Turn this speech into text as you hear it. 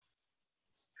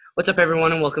What's up,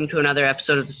 everyone, and welcome to another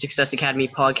episode of the Success Academy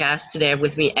podcast. Today I have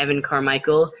with me Evan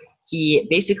Carmichael.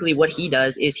 What he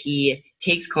does is he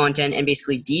takes content and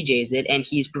basically DJs it, and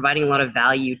he's providing a lot of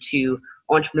value to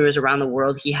entrepreneurs around the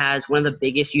world. He has one of the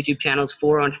biggest YouTube channels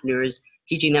for entrepreneurs,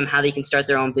 teaching them how they can start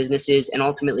their own businesses and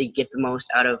ultimately get the most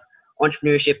out of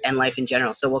entrepreneurship and life in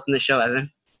general. So welcome to the show,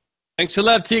 Evan. Thanks a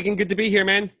lot, Tegan. Good to be here,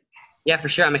 man. Yeah, for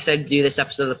sure. I'm excited to do this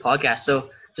episode of the podcast. So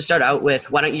to start out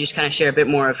with, why don't you just kind of share a bit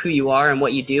more of who you are and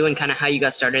what you do and kind of how you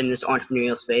got started in this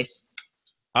entrepreneurial space?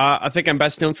 I think I'm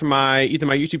best known for either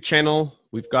my YouTube channel.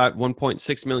 We've got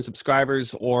 1.6 million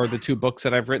subscribers, or the two books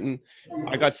that I've written.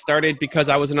 I got started because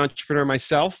I was an entrepreneur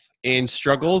myself and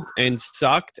struggled and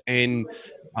sucked and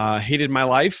hated my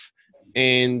life,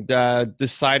 and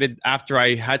decided after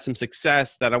I had some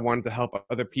success that I wanted to help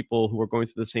other people who were going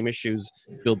through the same issues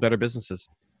build better businesses.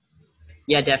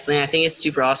 Yeah, definitely. I think it's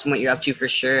super awesome what you're up to for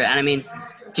sure. And I mean,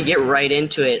 to get right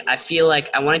into it, I feel like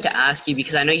I wanted to ask you,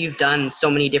 because I know you've done so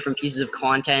many different pieces of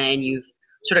content and you've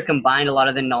sort of combined a lot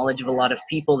of the knowledge of a lot of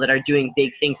people that are doing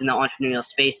big things in the entrepreneurial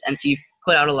space. And so you've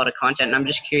put out a lot of content. And I'm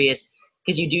just curious,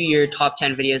 because you do your top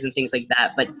 10 videos and things like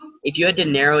that, but if you had to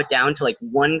narrow it down to like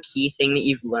one key thing that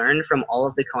you've learned from all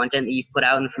of the content that you've put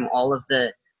out and from all of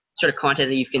the sort of content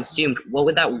that you've consumed, what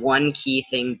would that one key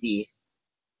thing be?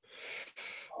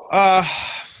 I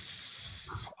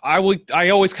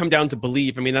always come down to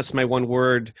believe. I mean, that's my one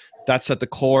word. That's at the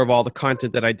core of all the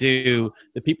content that I do.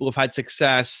 The people who've had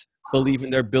success believe in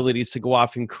their abilities to go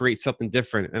off and create something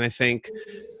different. And I think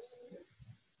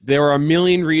there are a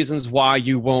million reasons why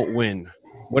you won't win.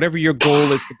 Whatever your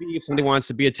goal is to be, if somebody wants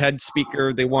to be a TED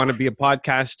speaker, they want to be a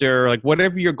podcaster, like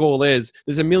whatever your goal is,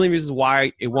 there's a million reasons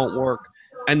why it won't work.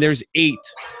 And there's 8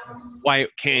 why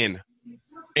it can.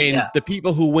 And the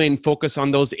people who win focus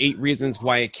on those 8 reasons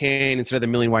why it can instead of the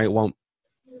million why it won't.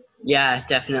 Yeah,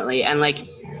 definitely. And like,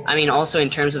 I mean, also in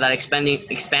terms of that,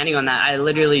 expanding on that, I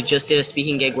literally just did a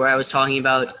speaking gig where I was talking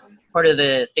about, part of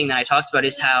the thing that I talked about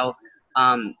is how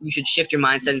you should shift your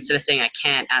mindset. Instead of saying I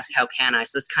can't, ask how can I.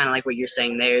 So that's kind of like what you're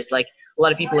saying there, is like a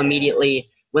lot of people immediately,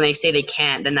 when they say they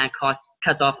can't, then that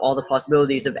cuts off all the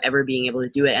possibilities of ever being able to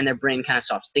do it, and their brain kind of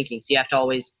stops thinking. So you have to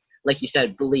always, like you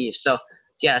said, believe. So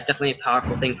yeah, it's definitely a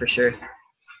powerful thing for sure.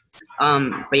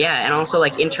 But yeah, and also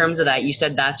like in terms of that, you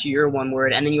said that's your one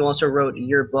word, and then you also wrote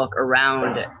your book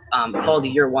around called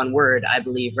Your One Word, I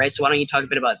believe, right? So why don't you talk a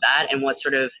bit about that and what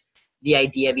sort of the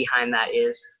idea behind that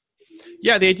is?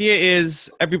 Yeah, the idea is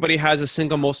everybody has a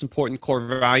single most important core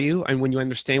value. And when you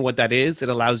understand what that is, it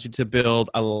allows you to build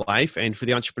a life, and for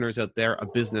the entrepreneurs out there, a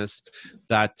business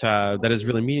that is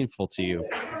really meaningful to you.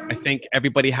 I think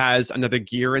everybody has another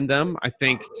gear in them. I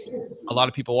think a lot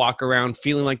of people walk around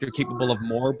feeling like they're capable of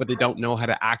more, but they don't know how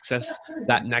to access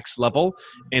that next level.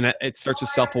 And it starts with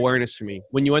self-awareness for me.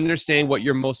 When you understand what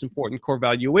your most important core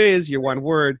value is, your one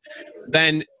word,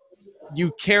 then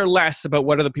you care less about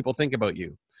what other people think about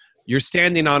you. You're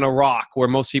standing on a rock where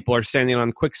most people are standing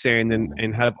on quicksand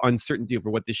and have uncertainty over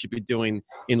what they should be doing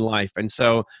in life. And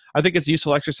so I think it's a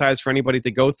useful exercise for anybody to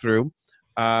go through,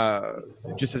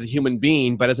 just as a human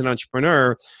being, but as an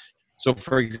entrepreneur. So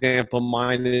for example,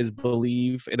 mine is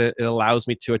believe. It allows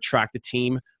me to attract a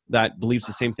team that believes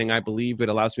the same thing I believe. It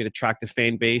allows me to attract a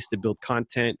fan base, to build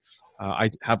content. I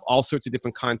have all sorts of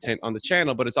different content on the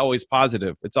channel, but it's always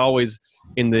positive. It's always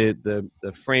in the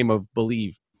frame of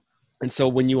believe. And so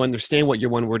when you understand what your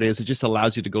one word is, it just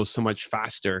allows you to go so much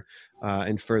faster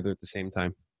and further at the same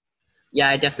time. Yeah,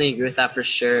 I definitely agree with that for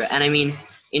sure. And I mean,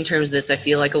 in terms of this, I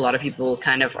feel like a lot of people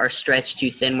kind of are stretched too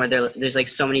thin where there's like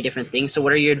so many different things. So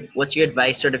what's your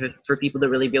advice sort of for people to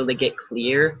really be able to get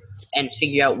clear and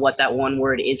figure out what that one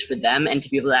word is for them and to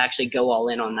be able to actually go all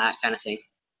in on that kind of thing?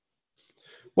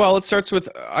 Well, it starts with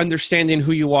understanding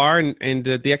who you are. And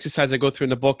the exercise I go through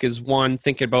in the book is, one,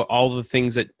 thinking about all the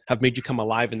things that have made you come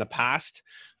alive in the past.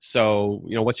 So,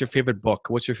 what's your favorite book?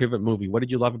 What's your favorite movie? What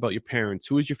did you love about your parents?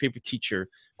 Who is your favorite teacher?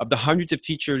 Of the hundreds of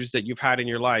teachers that you've had in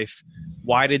your life,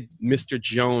 why did Mr.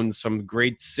 Jones from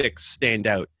grade 6 stand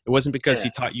out? It wasn't because he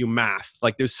taught you math.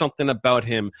 Like, there's something about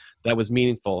him that was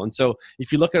meaningful. And so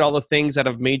if you look at all the things that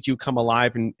have made you come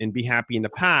alive and be happy in the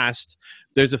past,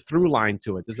 there's a through line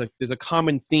to it. There's a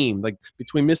common theme, like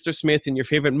between Mr. Smith and your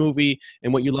favorite movie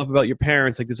and what you love about your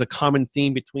parents. Like, there's a common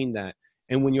theme between that.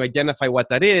 And when you identify what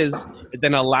that is, it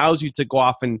then allows you to go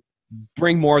off and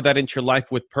bring more of that into your life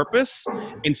with purpose,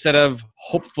 instead of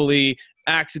hopefully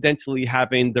accidentally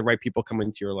having the right people come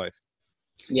into your life.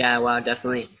 Yeah, wow,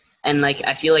 definitely. And like,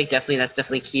 I feel like that's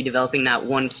definitely key, developing that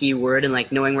one key word and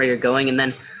like knowing where you're going. And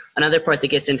then another part that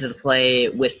gets into the play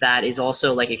with that is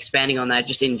also like expanding on that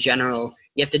just in general.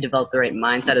 You have to develop the right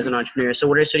mindset as an entrepreneur. So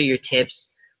what are sort of your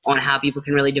tips on how people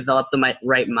can really develop the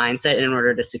right mindset in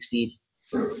order to succeed?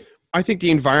 I think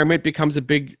the environment becomes a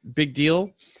big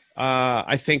deal.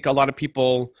 I think a lot of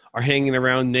people are hanging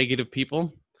around negative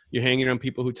people. You're hanging around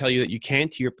people who tell you that you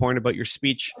can't. To your point about your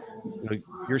speech,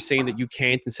 you're saying that you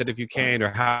can't instead of you can,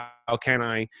 or how can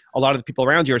I? A lot of the people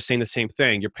around you are saying the same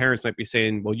thing. Your parents might be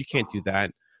saying, well, you can't do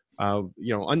that.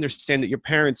 Understand that your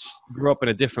parents grew up in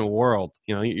a different world.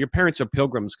 Your parents are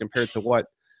pilgrims compared to what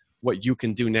you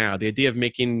can do now. The idea of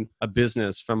making a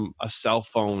business from a cell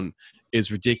phone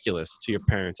is ridiculous to your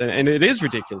parents. And it is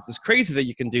ridiculous. It's crazy that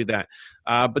you can do that.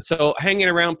 But so hanging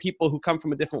around people who come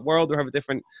from a different world or have a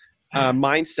different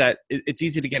mindset, it's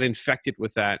easy to get infected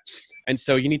with that. And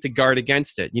so you need to guard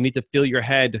against it. You need to fill your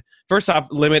head. First off,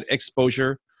 limit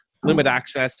exposure, limit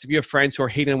access. If you have friends who are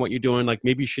hating on what you're doing, like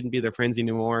maybe you shouldn't be their friends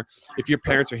anymore. If your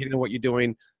parents are hating on what you're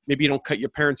doing, maybe you don't cut your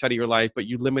parents out of your life, but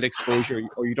you limit exposure,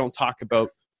 or you don't talk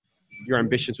about your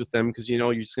ambitions with them because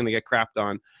you're just going to get crapped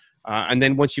on. And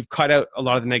then once you've cut out a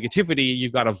lot of the negativity,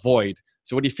 you've got a void.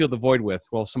 So what do you fill the void with?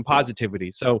 Well, some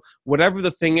positivity. So whatever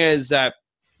the thing is that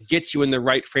gets you in the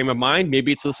right frame of mind,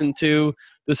 maybe it's listening to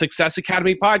the Success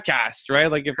Academy podcast, right?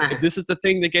 Like if this is the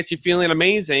thing that gets you feeling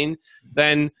amazing,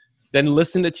 then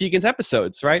listen to Tegan's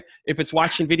episodes, right? If it's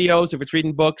watching videos, if it's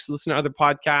reading books, listen to other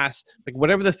podcasts, like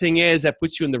whatever the thing is that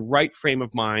puts you in the right frame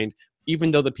of mind,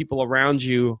 even though the people around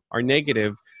you are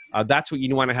negative, that's what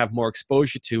you want to have more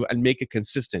exposure to and make it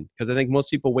consistent. Because I think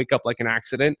most people wake up like an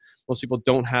accident. Most people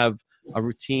don't have a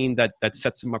routine that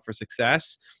sets them up for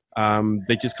success.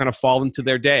 They just kind of fall into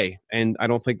their day. And I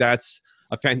don't think that's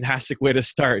a fantastic way to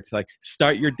start. Like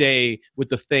start your day with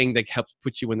the thing that helps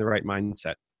put you in the right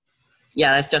mindset.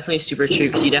 Yeah, that's definitely super true,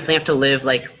 because you definitely have to live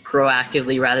like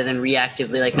proactively rather than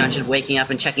reactively, like not just waking up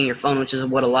and checking your phone, which is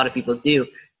what a lot of people do.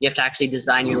 You have to actually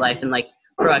design your life and like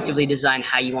proactively design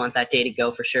how you want that day to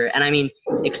go, for sure. And I mean,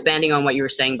 expanding on what you were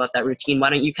saying about that routine, why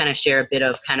don't you kind of share a bit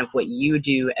of kind of what you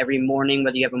do every morning,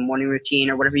 whether you have a morning routine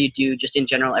or whatever you do just in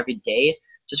general every day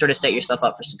to sort of set yourself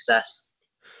up for success?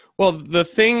 Well,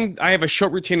 I have a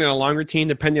short routine and a long routine,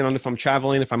 depending on if I'm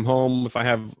traveling, if I'm home, if I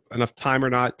have enough time or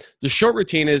not. The short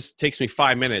routine takes me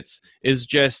 5 minutes, is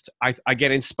just, I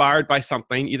get inspired by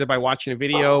something, either by watching a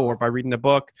video or by reading a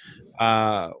book,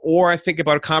 or I think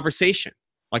about a conversation.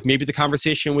 Like maybe the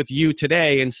conversation with you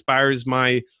today inspires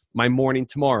my morning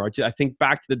tomorrow. I think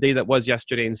back to the day that was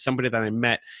yesterday and somebody that I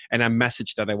met and a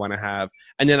message that I want to have,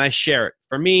 and then I share it.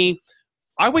 For me,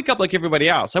 I wake up like everybody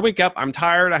else. I wake up, I'm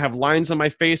tired, I have lines on my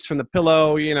face from the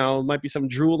pillow, might be some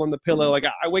drool on the pillow. Like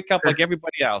I wake up like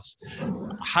everybody else.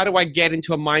 How do I get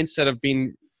into a mindset of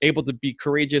being able to be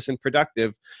courageous and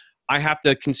productive? I have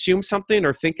to consume something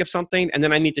or think of something, and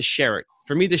then I need to share it.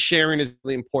 For me, the sharing is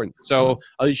really important. So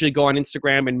I'll usually go on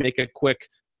Instagram and make a quick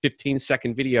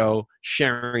 15-second video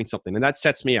sharing something, and that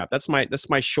sets me up. That's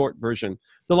my short version.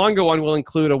 The longer one will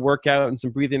include a workout and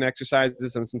some breathing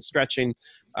exercises and some stretching.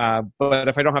 But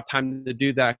if I don't have time to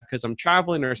do that because I'm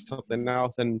traveling or something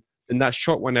else, then that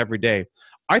short one every day.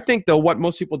 I think though what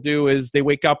most people do is they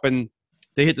wake up and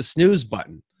they hit the snooze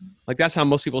button. Like that's how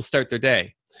most people start their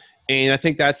day. And I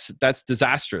think that's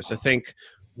disastrous. I think,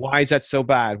 why is that so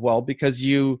bad? Well, because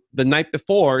you the night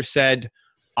before said,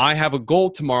 I have a goal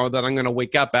tomorrow that I'm going to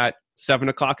wake up at 7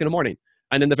 o'clock in the morning.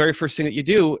 And then the very first thing that you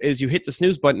do is you hit the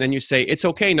snooze button and you say, it's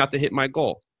okay not to hit my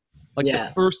goal. Like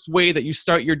the first way that you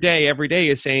start your day every day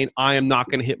is saying, I am not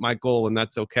going to hit my goal, and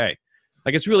that's okay.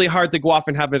 Like it's really hard to go off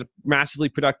and have a massively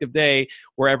productive day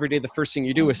where every day the first thing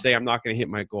you do is say, I'm not going to hit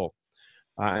my goal.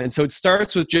 And so it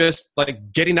starts with just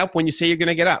like getting up when you say you're going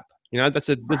to get up. That's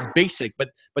basic, but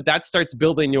that starts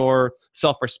building your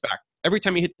self-respect. Every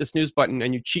time you hit the snooze button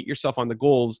and you cheat yourself on the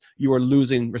goals, you are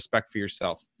losing respect for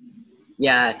yourself.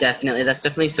 Yeah, definitely. That's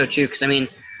definitely so true. Because I mean,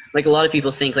 like a lot of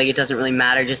people think like it doesn't really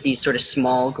matter, just these sort of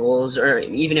small goals, or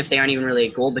even if they aren't even really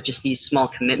a goal, but just these small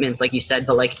commitments, like you said.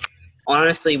 But like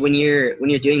honestly, when you're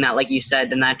doing that, like you said,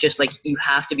 then that just like you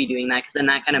have to be doing that, because then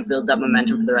that kind of builds up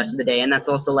momentum for the rest of the day. And that's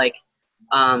also like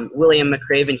William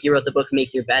McRaven, he wrote the book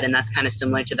Make Your Bed, and that's kind of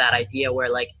similar to that idea where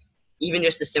like even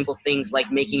just the simple things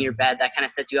like making your bed, that kind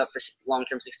of sets you up for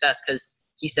long-term success, because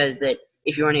he says that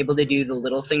if you aren't able to do the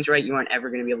little things right, you aren't ever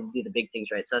going to be able to do the big things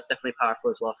right. So that's definitely powerful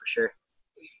as well, for sure.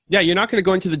 Yeah, you're not going to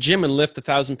go into the gym and lift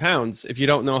 1,000 pounds if you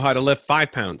don't know how to lift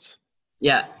 5 pounds.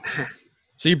 Yeah.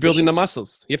 So you're building the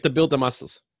muscles. You have to build the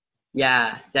muscles.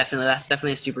 Yeah, definitely. That's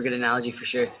definitely a super good analogy, for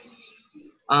sure.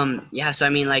 Yeah, so I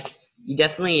mean, like, you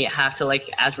definitely have to, like,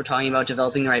 as we're talking about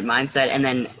developing the right mindset and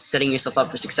then setting yourself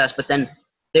up for success, but then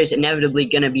there's inevitably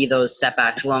going to be those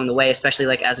setbacks along the way, especially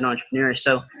like as an entrepreneur.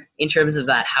 So in terms of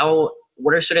that,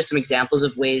 what are sort of some examples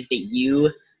of ways that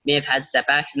you may have had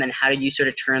setbacks, and then how did you sort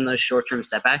of turn those short-term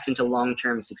setbacks into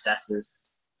long-term successes?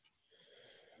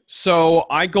 So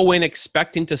I go in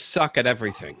expecting to suck at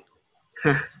everything.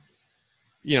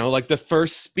 You know, like the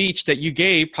first speech that you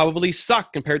gave probably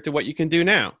sucked compared to what you can do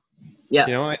now. Yeah.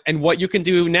 You know, and what you can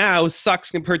do now sucks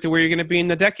compared to where you're going to be in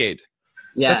the decade.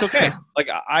 Yeah. That's okay. Like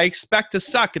I expect to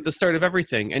suck at the start of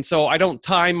everything. And so I don't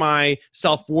tie my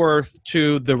self-worth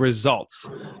to the results.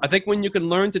 I think when you can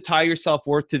learn to tie your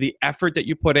self-worth to the effort that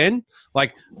you put in,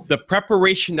 like the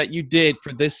preparation that you did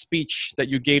for this speech that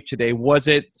you gave today, was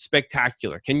it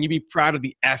spectacular? Can you be proud of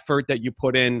the effort that you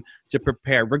put in to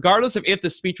prepare, regardless of if the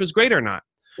speech was great or not?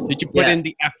 Did you put in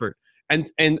the effort? And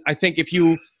I think if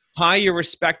you tie your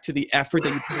respect to the effort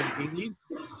that you put in daily,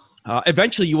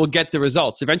 eventually you will get the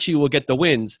results. Eventually you will get the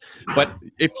wins. But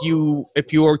if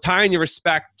you are tying your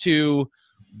respect to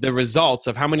the results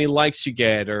of how many likes you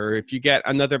get, or if you get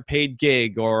another paid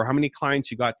gig, or how many clients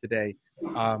you got today,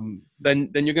 then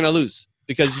you're going to lose,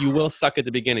 because you will suck at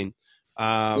the beginning.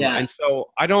 And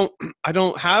so I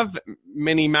don't have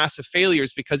many massive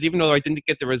failures, because even though I didn't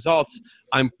get the results,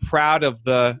 I'm proud of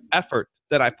the effort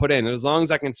that I put in. And as long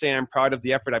as I can say I'm proud of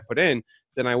the effort I put in,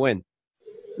 then I win.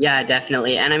 Yeah,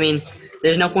 definitely. And I mean,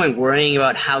 there's no point worrying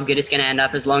about how good it's going to end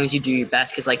up as long as you do your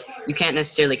best, because like you can't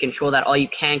necessarily control that. All you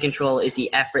can control is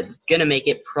the effort that's going to make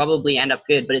it probably end up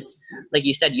good. But it's like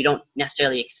you said, you don't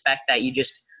necessarily expect that. You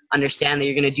just understand that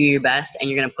you're going to do your best and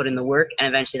you're going to put in the work, and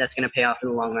eventually that's going to pay off in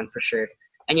the long run for sure.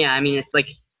 And yeah, I mean, it's like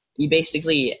you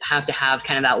basically have to have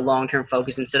kind of that long-term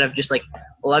focus, instead of just like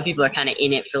a lot of people are kind of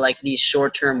in it for like these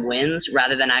short-term wins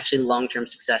rather than actually long-term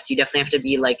success. You definitely have to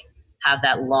be like have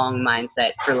that long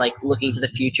mindset for like looking to the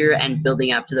future and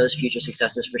building up to those future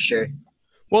successes for sure.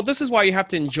 Well, this is why you have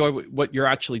to enjoy what you're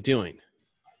actually doing.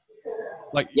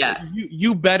 Like,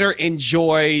 you better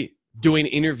enjoy doing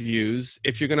interviews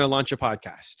if you're going to launch a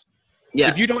podcast. Yeah.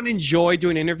 If you don't enjoy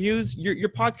doing interviews, your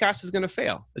podcast is going to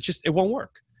fail. It won't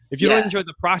work if you don't enjoy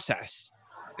the process.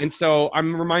 And so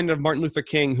I'm reminded of Martin Luther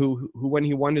King, who when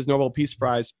he won his Nobel Peace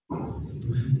Prize,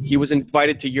 he was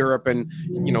invited to Europe, and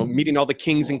meeting all the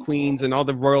kings and queens and all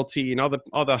the royalty and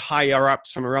all the higher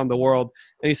ups from around the world.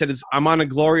 And he said, "I'm on a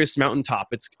glorious mountaintop.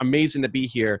 It's amazing to be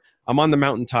here. I'm on the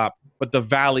mountaintop, but the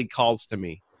valley calls to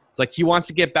me." It's like he wants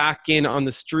to get back in on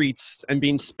the streets and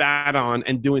being spat on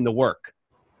and doing the work,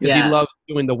 because he loves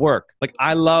doing the work. Like,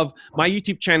 I love my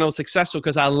YouTube channel is successful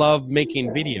because I love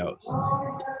making videos.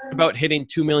 About hitting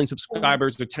 2 million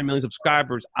subscribers or 10 million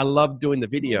subscribers. I love doing the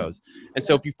videos. And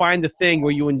so if you find the thing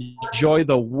where you enjoy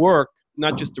the work,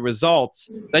 not just the results,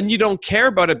 then you don't care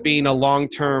about it being a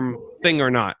long-term thing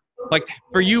or not. Like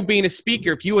for you being a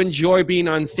speaker, if you enjoy being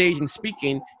on stage and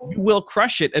speaking, you will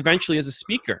crush it eventually as a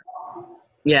speaker.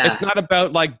 Yeah. It's not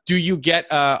about like, do you get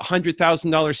a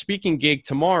 $100,000 speaking gig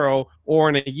tomorrow or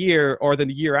in a year or the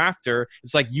year after?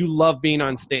 It's like, you love being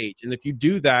on stage. And if you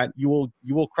do that, you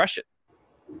will crush it.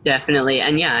 Definitely.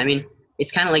 And yeah, I mean,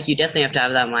 it's kind of like you definitely have to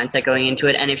have that mindset going into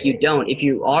it. And if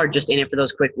you are just in it for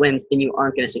those quick wins, then you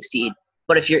aren't going to succeed.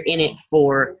 But if you're in it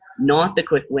for not the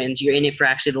quick wins, you're in it for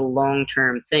actually the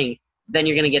long-term thing, then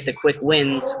you're going to get the quick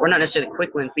wins, or not necessarily the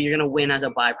quick wins, but you're going to win as a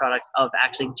byproduct of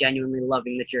actually genuinely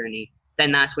loving the journey.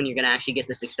 Then that's when you're going to actually get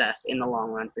the success in the long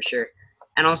run for sure.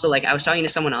 And also, like, I was talking to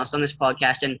someone else on this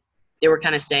podcast, and they were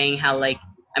kind of saying how, like,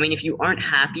 I mean, if you aren't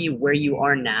happy where you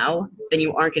are now, then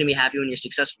you aren't going to be happy when you're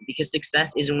successful, because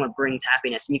success isn't what brings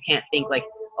happiness. And you can't think like,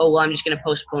 oh, well, I'm just going to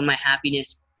postpone my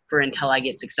happiness for until I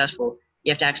get successful.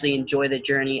 You have to actually enjoy the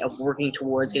journey of working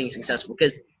towards getting successful,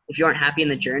 because if you aren't happy in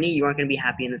the journey, you aren't going to be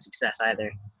happy in the success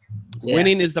either. So,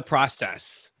 winning is the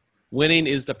process. Winning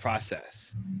is the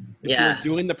process. If you're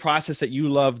doing the process that you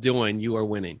love doing, you are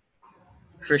winning.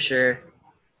 For sure.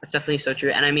 That's definitely so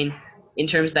true. And I mean, in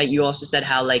terms that you also said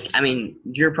how, like, I mean,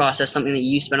 your process, something that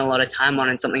you spend a lot of time on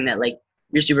and something that, like,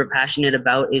 you're super passionate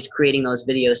about is creating those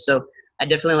videos. So I'd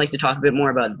definitely like to talk a bit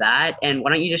more about that. And why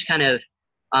don't you just kind of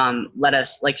let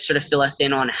us, like, sort of fill us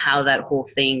in on how that whole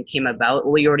thing came about?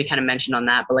 Well, you already kind of mentioned on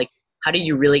that, but, like, how did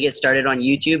you really get started on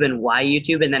YouTube, and why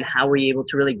YouTube? And then how were you able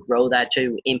to really grow that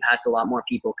to impact a lot more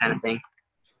people, kind of thing?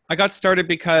 I got started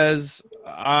because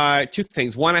two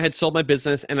things. One, I had sold my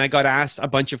business and I got asked a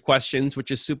bunch of questions,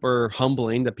 which is super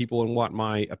humbling that people would want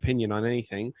my opinion on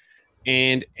anything.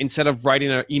 And instead of writing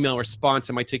an email response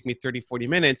that might take me 30, 40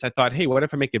 minutes, I thought, hey, what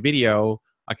if I make a video?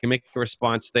 I can make a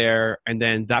response there, and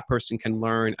then that person can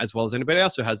learn as well as anybody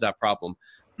else who has that problem.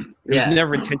 It was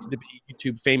never intended to be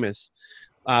YouTube famous.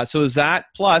 So it was that.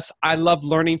 Plus, I love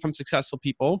learning from successful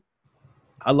people.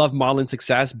 I love modeling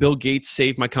success. Bill Gates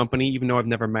saved my company, even though I've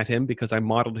never met him, because I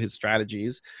modeled his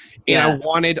strategies. And I Yeah.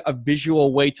 wanted a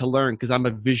visual way to learn because I'm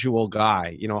a visual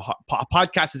guy. You know, a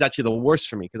podcast is actually the worst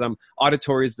for me because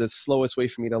auditory is the slowest way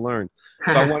for me to learn.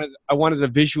 So I wanted a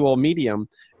visual medium,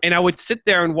 and I would sit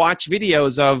there and watch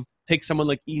videos of, take someone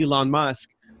like Elon Musk,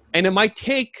 and it might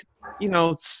take, you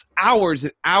know, hours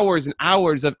and hours and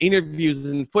hours of interviews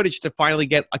and footage to finally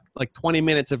get like 20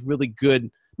 minutes of really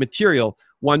good material.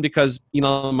 One, because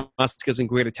Elon Musk isn't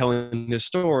great at telling his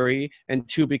story, and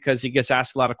two, because he gets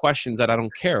asked a lot of questions that I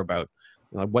don't care about.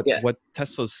 Yeah. What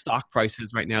Tesla's stock price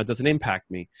is right now doesn't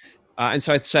impact me. And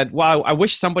so I said, wow, I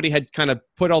wish somebody had kind of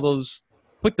put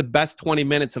the best 20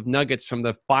 minutes of nuggets from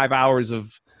the 5 hours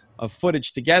of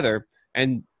footage together.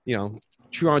 And, you know,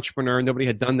 true entrepreneur, nobody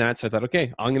had done that. So I thought,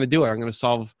 okay, I'm going to do it. I'm going to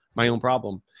solve my own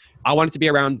problem. I wanted to be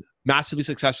around massively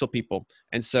successful people.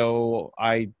 And so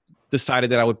I decided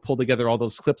that I would pull together all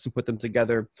those clips and put them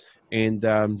together. And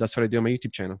that's what I do on my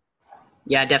YouTube channel.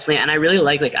 Yeah, definitely. And I really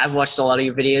like I've watched a lot of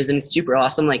your videos, and it's super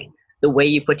awesome, like the way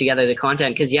you put together the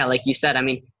content. Cause yeah, like you said, I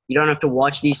mean, you don't have to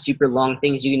watch these super long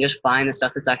things. You can just find the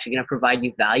stuff that's actually going to provide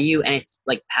you value, and it's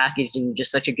like packaged in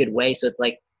just such a good way. So it's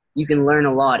like, you can learn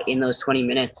a lot in those 20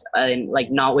 minutes and like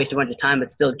not waste a bunch of time, but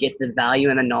still get the value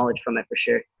and the knowledge from it for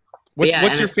sure.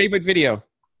 What's your favorite video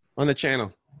on the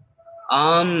channel?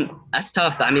 That's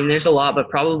tough. I mean, there's a lot, but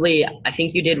probably I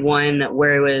think you did one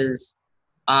where it was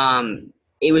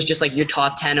just like your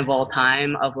top 10 of all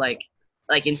time of like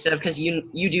instead of, cause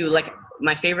you do like,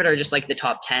 my favorite are just like the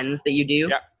top 10s that you do.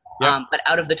 Yeah. Yeah. But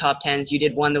out of the top 10s, you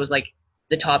did one that was like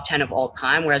the top 10 of all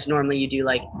time. Whereas normally you do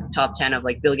like top 10 of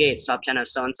like Bill Gates, top 10 of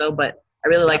so-and-so, but I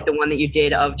really like the one that you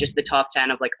did of just the top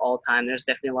 10 of like all time. There's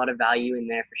definitely a lot of value in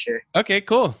there for sure. Okay,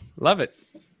 cool. Love it.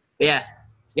 But yeah.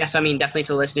 Yeah, so I mean, definitely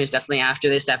to listeners, definitely after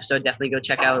this episode, definitely go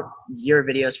check out your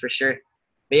videos for sure.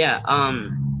 But yeah,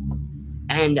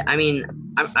 and I mean,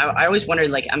 I always wondered,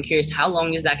 like, I'm curious, how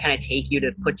long does that kind of take you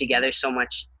to put together so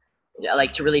much,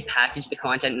 like to really package the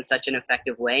content in such an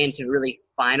effective way and to really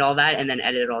find all that and then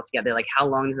edit it all together? Like, how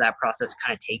long does that process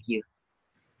kind of take you?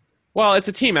 Well, it's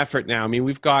a team effort now. I mean,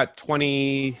 we've got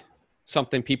 20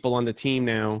 something people on the team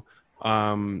now.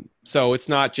 So it's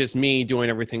not just me doing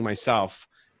everything myself.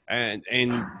 And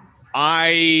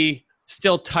I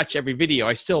still touch every video.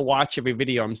 I still watch every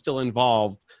video. I'm still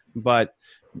involved, but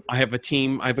I have a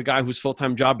team. I have a guy whose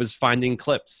full-time job is finding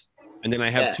clips. And then I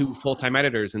have two full-time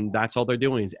editors, and that's all they're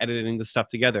doing is editing the stuff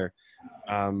together.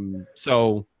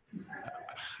 So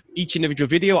each individual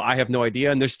video, I have no idea.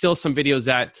 And there's still some videos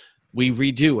that we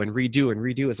redo and redo and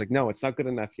redo. It's like, no, it's not good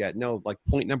enough yet. No, like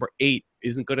point number 8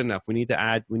 isn't good enough. We need to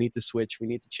add, we need to switch, we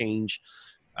need to change.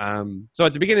 So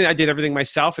at the beginning, I did everything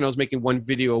myself, and I was making one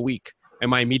video a week. And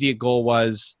my immediate goal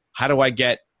was, how do I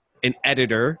get an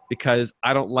editor? Because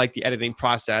I don't like the editing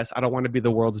process. I don't want to be the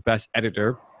world's best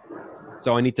editor.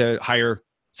 So I need to hire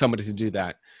somebody to do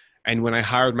that. And when I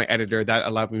hired my editor, that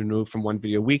allowed me to move from one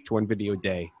video a week to one video a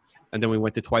day. And then we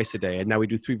went to twice a day. And now we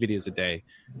do 3 videos a day.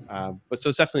 But so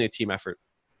it's definitely a team effort.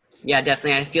 Yeah,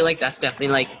 definitely. I feel like that's definitely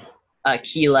like a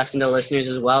key lesson to listeners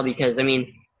as well, because I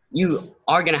mean, you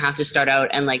are going to have to start out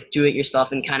and like do it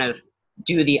yourself and kind of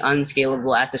do the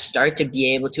unscalable at the start to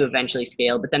be able to eventually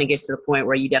scale. But then it gets to the point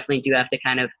where you definitely do have to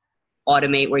kind of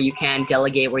automate where you can,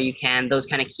 delegate where you can, those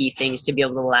kind of key things to be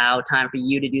able to allow time for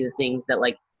you to do the things that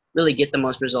like really get the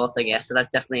most results, I guess. So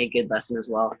that's definitely a good lesson as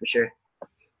well, for sure.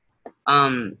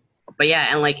 But yeah,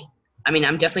 and like, I mean,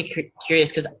 I'm definitely curious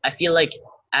because I feel like,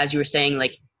 as you were saying,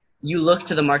 like you look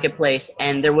to the marketplace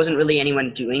and there wasn't really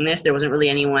anyone doing this. There wasn't really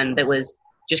anyone that was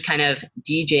just kind of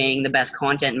DJing the best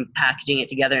content and packaging it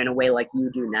together in a way like you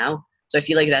do now. So I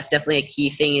feel like that's definitely a key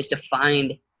thing, is to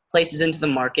find places into the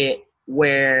market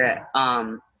where,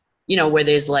 where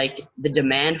there's like the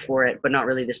demand for it, but not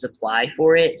really the supply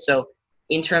for it. So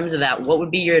in terms of that, what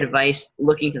would be your advice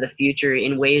looking to the future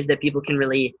in ways that people can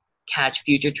really catch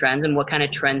future trends, and what kind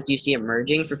of trends do you see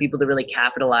emerging for people to really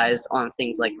capitalize on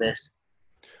things like this?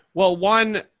 Well,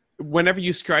 one, whenever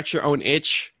you scratch your own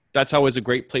itch, that's always a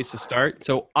great place to start.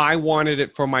 So I wanted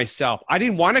it for myself. I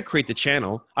didn't want to create the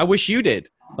channel. I wish you did.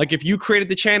 Like if you created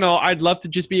the channel, I'd love to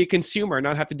just be a consumer,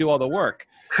 not have to do all the work.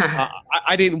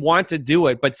 I didn't want to do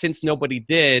it, but since nobody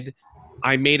did,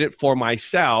 I made it for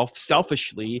myself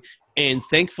selfishly. And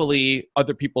thankfully,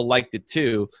 other people liked it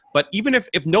too. But even if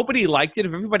nobody liked it,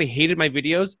 if everybody hated my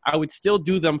videos, I would still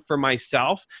do them for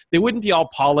myself. They wouldn't be all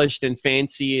polished and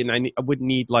fancy, and I wouldn't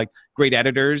need like great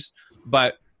editors.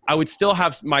 But I would still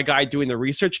have my guy doing the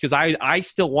research because I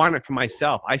still want it for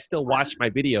myself. I still watch my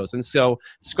videos. And so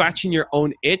scratching your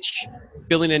own itch,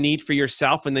 feeling a need for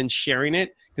yourself, and then sharing it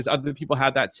because other people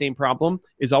have that same problem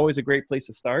is always a great place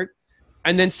to start.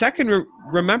 And then second,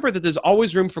 remember that there's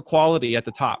always room for quality at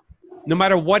the top. No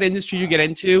matter what industry you get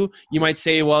into, you might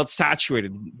say, well, it's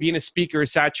saturated. Being a speaker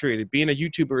is saturated. Being a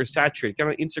YouTuber is saturated. Get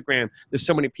on Instagram, there's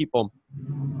so many people.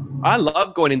 I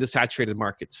love going into saturated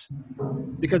markets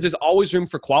because there's always room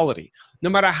for quality. No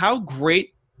matter how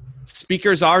great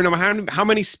speakers are, no matter how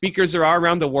many speakers there are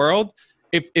around the world,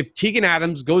 if Tegan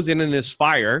Adams goes in and is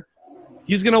fire,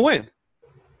 he's going to win.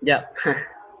 Yeah.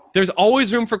 There's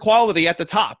always room for quality at the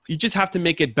top. You just have to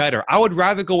make it better. I would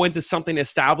rather go into something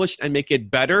established and make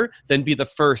it better than be the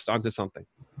first onto something.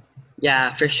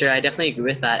 Yeah, for sure. I definitely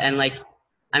agree with that. And like,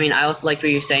 I mean, I also liked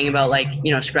what you're saying about like,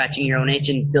 you know, scratching your own itch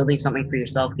and building something for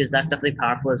yourself, because that's definitely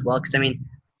powerful as well. Because I mean,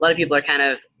 a lot of people are kind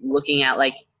of looking at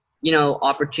like, you know,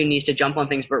 opportunities to jump on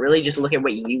things, but really just look at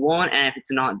what you want. And if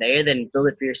it's not there, then build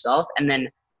it for yourself. And then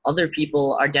other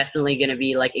people are definitely going to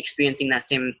be like experiencing that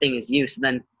same thing as you. So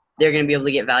then they're going to be able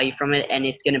to get value from it, and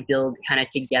it's going to build kind of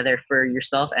together for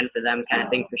yourself and for them, kind of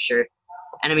thing, for sure.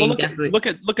 And I mean, well, definitely look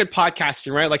at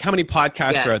podcasting, right? Like how many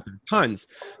podcasts are out there? Tons.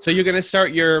 So you're going to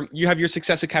start you have your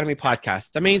Success Academy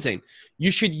podcast. Amazing.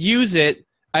 You should use it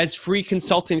as free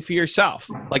consulting for yourself.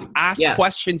 Like ask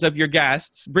questions of your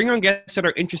guests, bring on guests that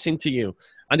are interesting to you,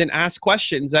 and then ask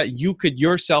questions that you could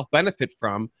yourself benefit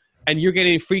from. And you're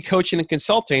getting free coaching and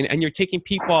consulting, and you're taking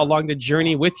people along the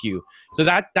journey with you. So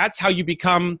that's how you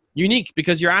become unique,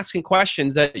 because you're asking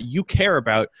questions that you care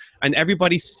about, and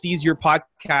everybody sees your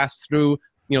podcast through,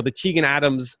 you know, the Tegan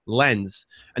Adams lens,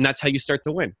 and that's how you start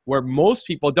to win. Where most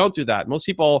people don't do that. Most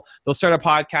people, they'll start a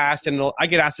podcast and I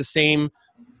get asked the same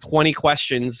 20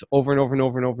 questions over and over and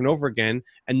over and over and over again,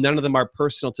 and none of them are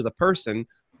personal to the person.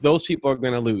 Those people are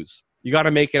going to lose. You got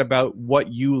to make it about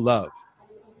what you love.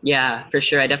 Yeah, for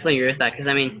sure. I definitely agree with that. Because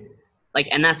I mean, like,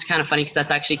 and that's kind of funny, because that's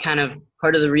actually kind of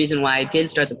part of the reason why I did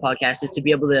start the podcast, is to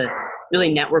be able to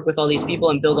really network with all these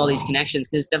people and build all these connections.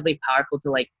 Because it's definitely powerful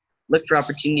to like look for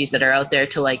opportunities that are out there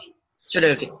to like sort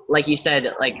of, like you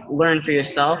said, like learn for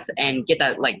yourself and get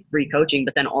that like free coaching,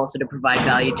 but then also to provide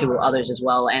value to others as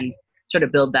well, and sort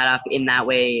of build that up in that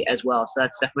way as well. So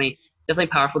that's definitely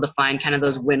powerful to find kind of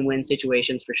those win-win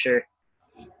situations, for sure.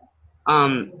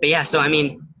 But yeah, so I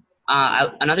mean,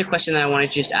 another question that I want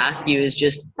to just ask you is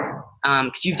just,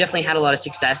 because you've definitely had a lot of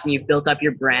success and you've built up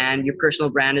your brand, your personal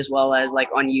brand, as well as like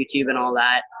on YouTube and all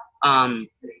that.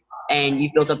 And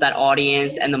you've built up that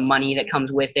audience and the money that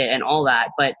comes with it and all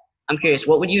that. But I'm curious,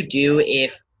 what would you do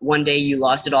if one day you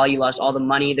lost it all? You lost all the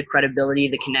money, the credibility,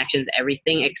 the connections,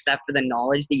 everything except for the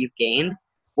knowledge that you've gained.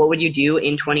 What would you do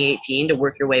in 2018 to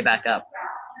work your way back up?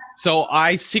 So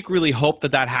I secretly hope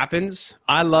that happens.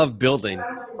 I love building.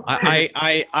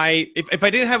 If I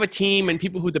didn't have a team and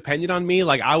people who depended on me,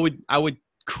 like I would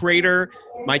crater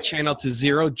my channel to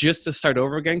zero just to start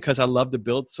over again, because I love to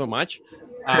build so much.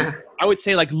 I would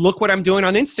say, like, look what I'm doing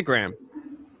on Instagram.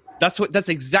 That's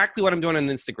exactly what I'm doing on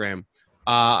Instagram.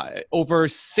 Over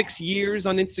 6 years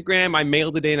on Instagram, I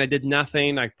mailed it in. I did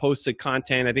nothing. I posted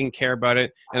content. I didn't care about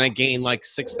it, and I gained like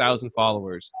 6,000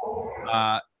 followers.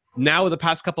 Now, the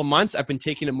past couple months, I've been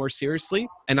taking it more seriously,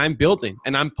 and I'm building,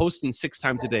 and I'm posting 6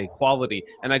 times a day, quality,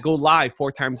 and I go live 4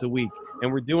 times a week,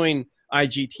 and we're doing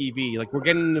IGTV. Like, we're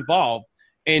getting involved.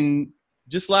 And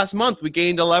just last month, we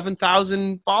gained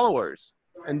 11,000 followers,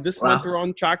 and this month we're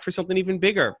on track for something even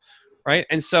bigger, right?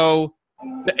 And so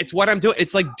it's what I'm doing.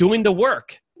 It's like doing the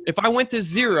work. If I went to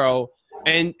zero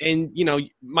and you know,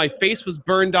 my face was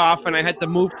burned off and I had to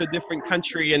move to a different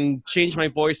country and change my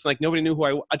voice, like nobody knew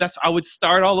who I would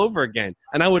start all over again,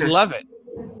 and I would love it.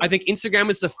 I think Instagram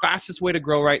is the fastest way to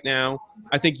grow right now.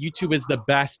 I think YouTube is the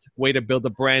best way to build a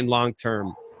brand long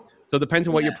term. So it depends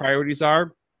on what your priorities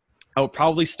are. I would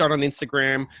probably start on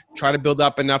Instagram, try to build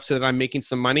up enough so that I'm making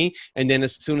some money, and then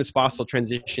as soon as possible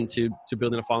transition to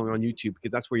building a following on YouTube,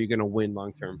 because that's where you're going to win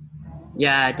long term.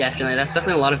 Yeah, definitely. That's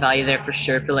definitely a lot of value there for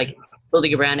sure, for like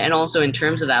building a brand. And also in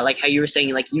terms of that, like how you were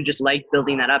saying, like you just like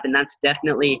building that up, and that's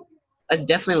definitely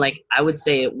like, I would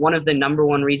say one of the number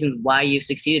one reasons why you've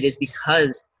succeeded is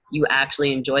because you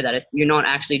actually enjoy that. You're not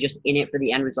actually just in it for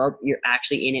the end result. You're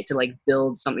actually in it to like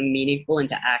build something meaningful and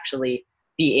to actually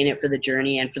be in it for the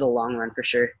journey and for the long run, for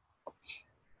sure.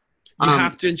 You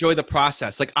have to enjoy the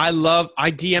process. Like I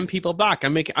DM people back.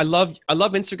 I love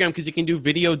Instagram because you can do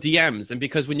video DMs. And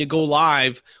because when you go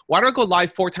live, why do I go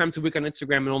live 4 times a week on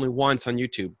Instagram and only once on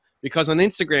YouTube? Because on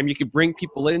Instagram, you can bring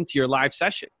people into your live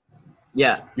session.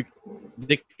 Yeah.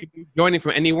 They could be joining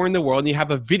from anywhere in the world, and you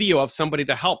have a video of somebody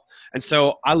to help. And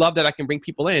so I love that I can bring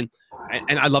people in,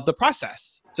 and I love the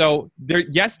process. So there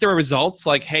are results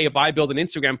like, hey, if I build an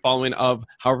Instagram following of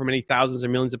however many thousands or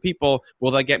millions of people,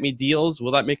 will that get me deals?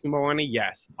 Will that make me more money?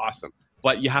 Yes. Awesome.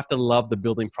 But you have to love the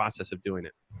building process of doing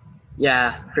it.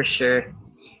 Yeah, for sure.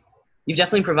 You've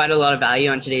definitely provided a lot of value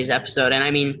on today's episode. And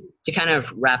I mean, to kind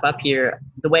of wrap up here,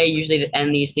 the way I usually to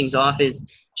end these things off is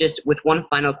just with one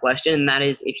final question. And that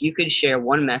is, if you could share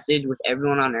one message with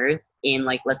everyone on earth in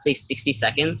like, let's say 60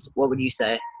 seconds, what would you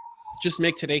say? Just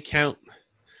make today count.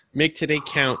 Make today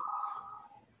count.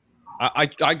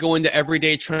 I go into every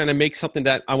day trying to make something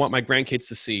that I want my grandkids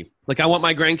to see. Like I want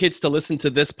my grandkids to listen to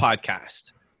this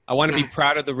podcast. I want to be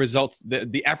proud of the results,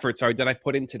 the efforts that I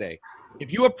put in today.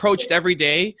 If you approached every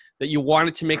day that you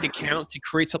wanted to make it count to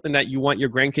create something that you want your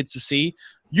grandkids to see,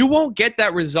 you won't get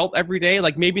that result every day.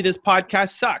 Like maybe this podcast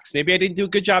sucks. Maybe I didn't do a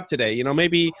good job today. You know,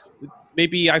 maybe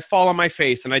I fall on my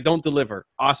face and I don't deliver.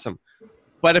 Awesome.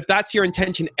 But if that's your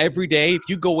intention every day, if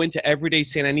you go into every day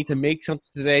saying, I need to make something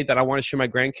today that I want to show my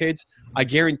grandkids, I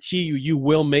guarantee you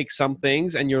will make some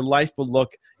things and your life will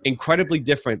look incredibly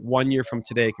different 1 year from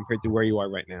today compared to where you are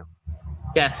right now.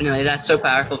 Definitely. That's so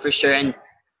powerful for sure. And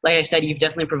like I said, you've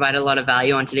definitely provided a lot of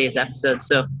value on today's episode.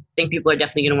 So I think people are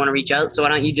definitely going to want to reach out. So why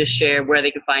don't you just share where they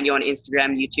can find you on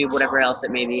Instagram, YouTube, whatever else it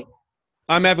may be.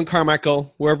 I'm Evan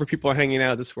Carmichael. Wherever people are hanging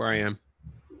out, this is where I am.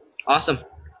 Awesome.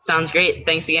 Sounds great.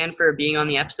 Thanks again for being on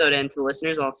the episode. And to the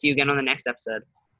listeners, I'll see you again on the next episode.